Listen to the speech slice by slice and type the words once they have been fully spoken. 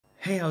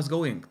Hey, how's it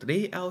going?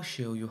 Today I'll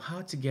show you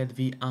how to get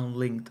the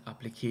Unlinked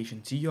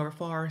application to your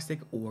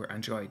Firestick or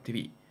Android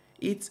TV.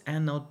 It's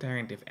an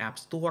alternative app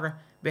store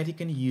that you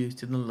can use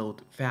to download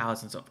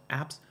thousands of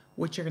apps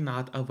which are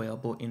not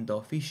available in the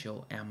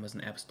official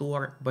Amazon App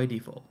Store by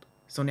default.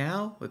 So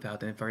now,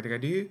 without any further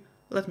ado,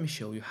 let me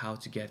show you how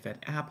to get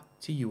that app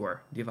to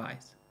your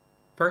device.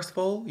 First of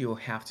all, you'll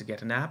have to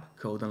get an app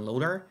called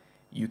Downloader.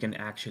 You can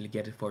actually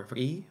get it for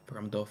free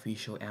from the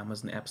official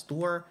Amazon App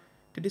Store.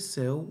 To do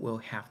so, we'll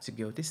have to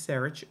go to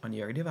search on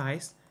your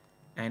device,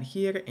 and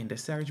here in the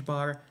search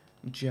bar,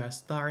 just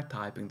start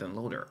typing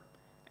Downloader.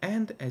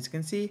 And as you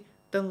can see,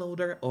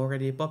 Downloader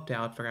already popped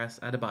out for us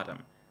at the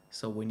bottom.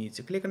 So we need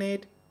to click on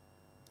it,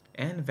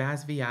 and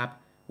that's the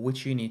app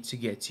which you need to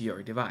get to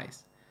your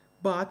device.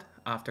 But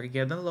after you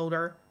get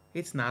Downloader,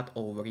 it's not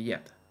over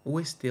yet.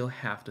 We still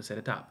have to set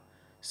it up.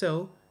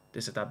 So to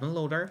set up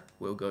Downloader,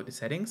 we'll go to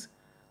settings.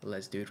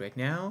 Let's do it right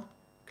now.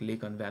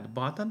 Click on that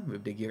button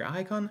with the gear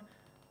icon,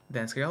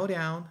 then scroll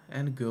down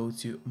and go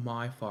to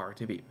My Fire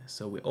TV.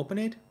 So we open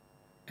it,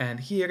 and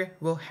here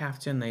we'll have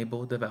to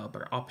enable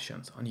developer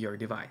options on your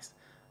device.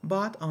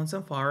 But on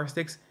some Fire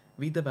Sticks,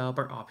 the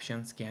developer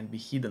options can be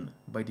hidden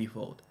by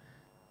default.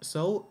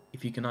 So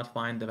if you cannot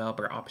find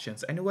developer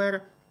options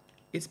anywhere,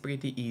 it's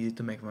pretty easy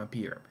to make them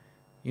appear.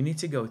 You need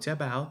to go to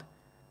About,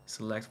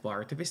 select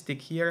Fire TV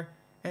Stick here,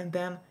 and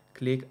then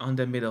click on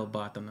the middle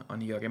button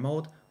on your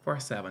remote for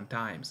 7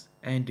 times,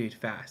 and do it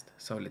fast.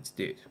 So let's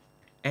do it.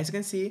 As you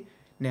can see,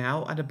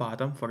 now at the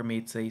bottom for me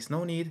it says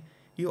no need,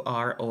 you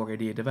are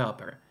already a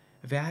developer.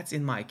 That's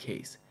in my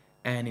case.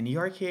 And in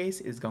your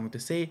case it's going to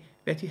say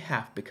that you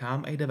have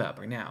become a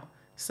developer now.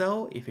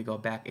 So if you go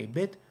back a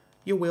bit,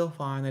 you will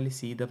finally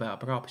see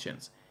developer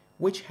options,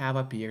 which have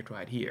appeared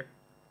right here.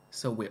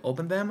 So we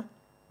open them,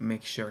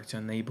 make sure to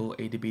enable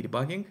ADB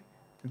debugging,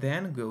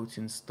 then go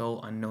to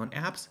install unknown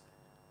apps.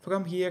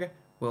 From here,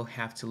 we'll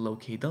have to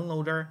locate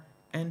Downloader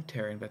and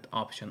turn that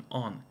option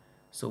on.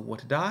 So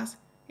what it does,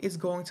 it's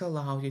going to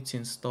allow you to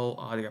install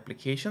other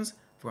applications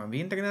from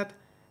the internet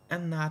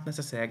and not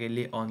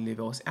necessarily only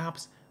those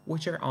apps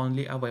which are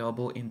only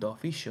available in the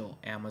official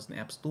Amazon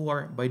App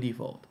Store by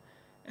default.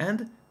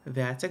 And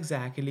that's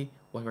exactly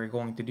what we're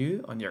going to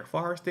do on your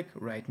Fire Stick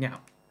right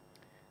now.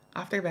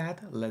 After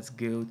that, let's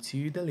go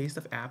to the list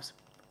of apps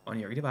on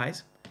your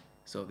device.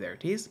 So there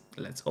it is,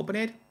 let's open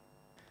it.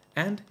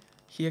 And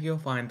here you'll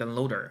find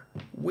Downloader,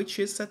 which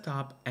is set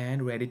up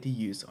and ready to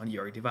use on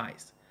your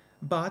device.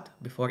 But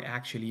before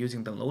actually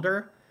using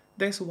Downloader,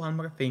 there's one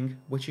more thing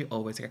which I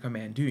always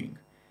recommend doing.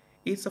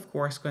 It's of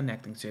course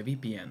connecting to a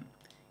VPN.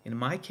 In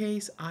my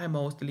case, I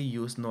mostly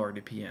use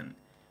NordVPN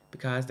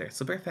because they're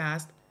super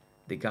fast,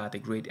 they got a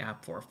great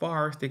app for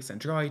Fire Sticks,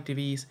 Android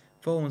TVs,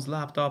 phones,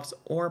 laptops,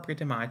 or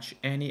pretty much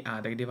any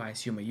other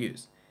device you may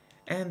use.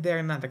 And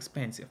they're not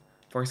expensive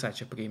for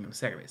such a premium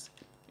service.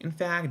 In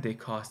fact, they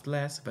cost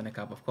less than a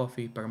cup of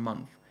coffee per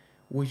month,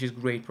 which is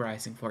great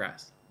pricing for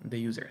us, the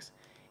users.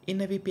 In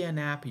a VPN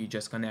app, you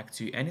just connect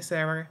to any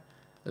server.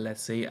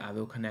 Let's say I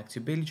will connect to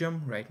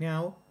Belgium right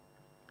now.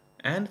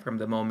 And from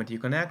the moment you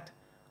connect,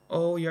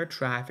 all your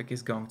traffic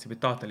is going to be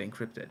totally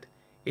encrypted.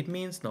 It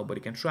means nobody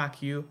can track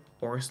you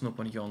or snoop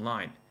on you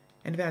online.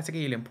 And that's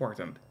really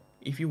important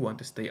if you want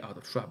to stay out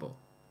of trouble.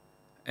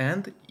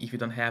 And if you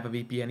don't have a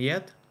VPN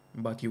yet,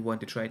 but you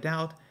want to try it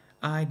out,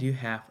 I do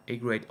have a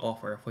great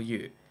offer for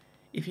you.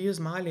 If you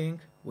use my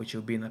link, which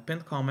will be in a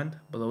pinned comment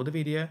below the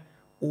video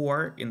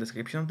or in the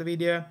description of the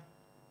video,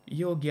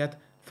 you'll get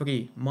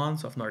 3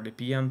 months of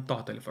NordVPN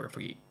totally for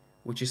free,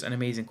 which is an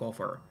amazing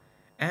offer.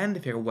 And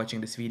if you're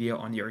watching this video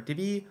on your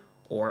TV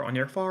or on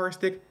your Fire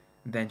Stick,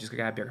 then just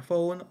grab your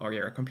phone or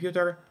your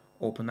computer,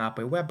 open up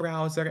a web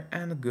browser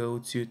and go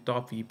to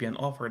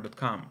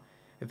topvpnoffer.com.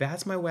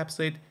 That's my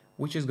website,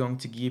 which is going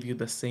to give you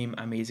the same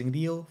amazing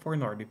deal for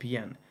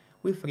NordVPN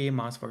with 3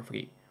 months for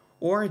free.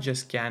 Or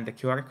just scan the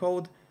QR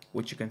code,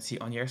 which you can see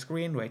on your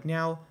screen right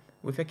now,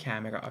 with a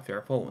camera of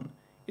your phone.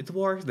 It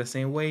works the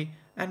same way,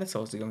 and it's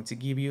also going to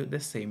give you the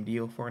same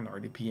deal for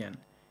NordVPN.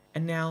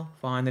 And now,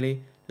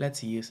 finally,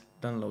 let's use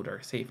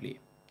Downloader safely.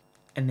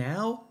 And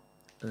now,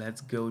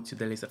 let's go to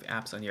the list of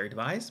apps on your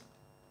device.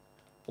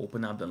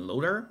 Open up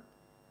Downloader.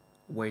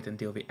 Wait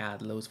until the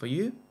ad loads for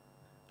you.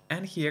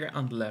 And here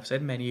on the left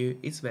side menu,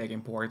 it's very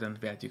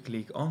important that you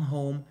click on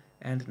Home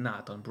and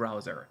not on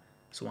Browser.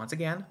 So once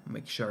again,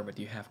 make sure that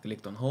you have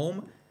clicked on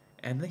Home,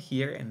 and then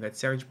here in that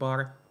search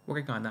bar,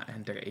 we're gonna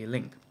enter a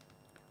link,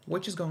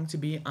 which is going to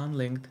be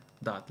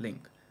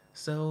unlinked.link.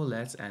 So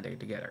let's enter it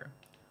together.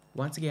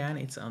 Once again,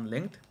 it's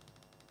unlinked.link.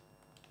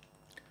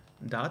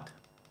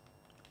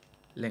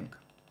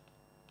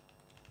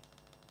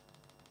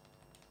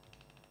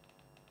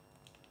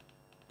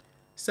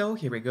 So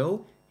here we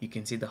go. You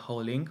can see the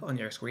whole link on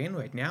your screen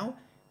right now.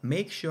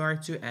 Make sure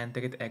to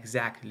enter it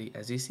exactly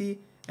as you see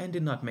and do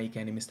not make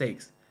any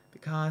mistakes,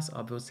 because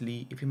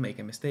obviously if you make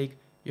a mistake,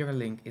 your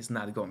link is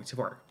not going to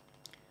work.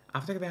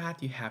 After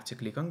that, you have to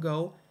click on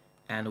Go,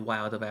 and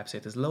while the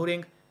website is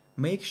loading,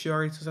 make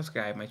sure to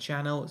subscribe my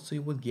channel so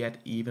you will get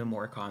even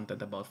more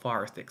content about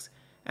Fire Sticks,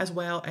 as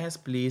well as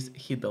please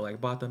hit the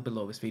like button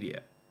below this video.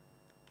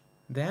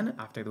 Then,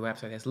 after the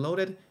website has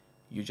loaded,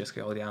 you just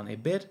scroll down a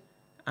bit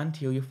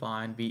until you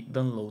find the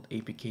Download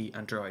APK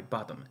Android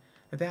button.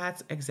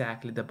 That's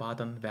exactly the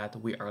button that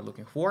we are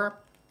looking for.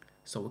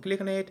 So we click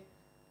on it,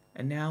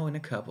 and now in a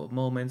couple of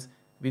moments,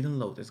 the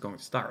download is going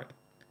to start.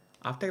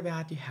 After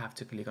that, you have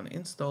to click on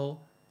Install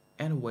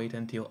and wait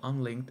until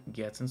Unlinked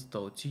gets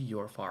installed to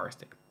your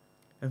Firestick.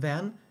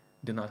 Then,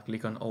 do not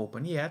click on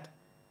Open yet.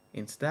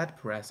 Instead,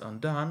 press on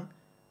Done,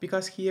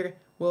 because here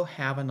we'll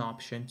have an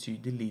option to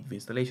delete the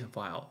installation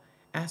file,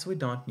 as we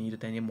don't need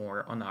it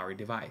anymore on our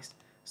device.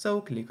 So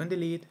click on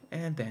Delete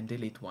and then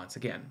delete once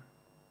again.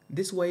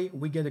 This way,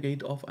 we get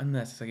rid of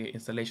unnecessary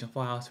installation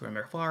files from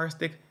your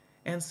Firestick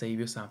and save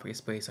you some free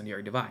space on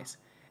your device.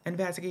 And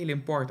that's really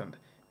important,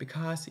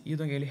 because you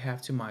don't really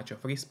have too much of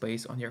free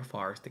space on your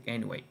Firestick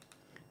anyway.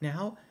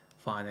 Now,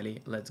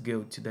 finally, let's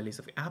go to the list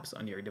of apps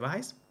on your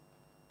device.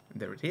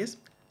 There it is.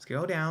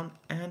 Scroll down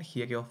and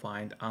here you'll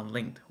find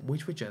Unlinked,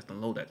 which we just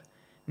downloaded.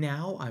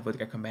 Now I would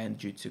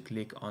recommend you to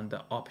click on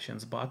the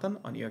Options button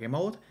on your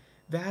remote.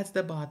 That's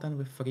the button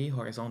with 3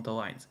 horizontal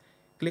lines.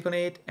 Click on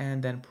it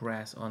and then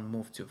press on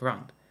Move to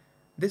Front.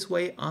 This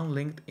way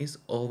Unlinked is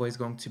always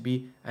going to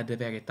be at the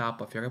very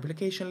top of your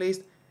application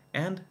list,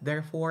 and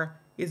therefore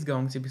it's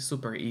going to be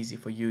super easy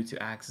for you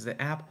to access the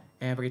app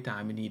every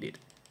time you need it.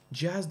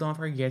 Just don't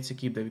forget to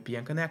keep the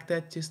VPN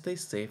connected to stay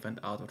safe and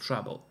out of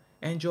trouble.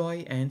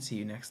 Enjoy and see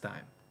you next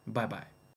time. Bye bye.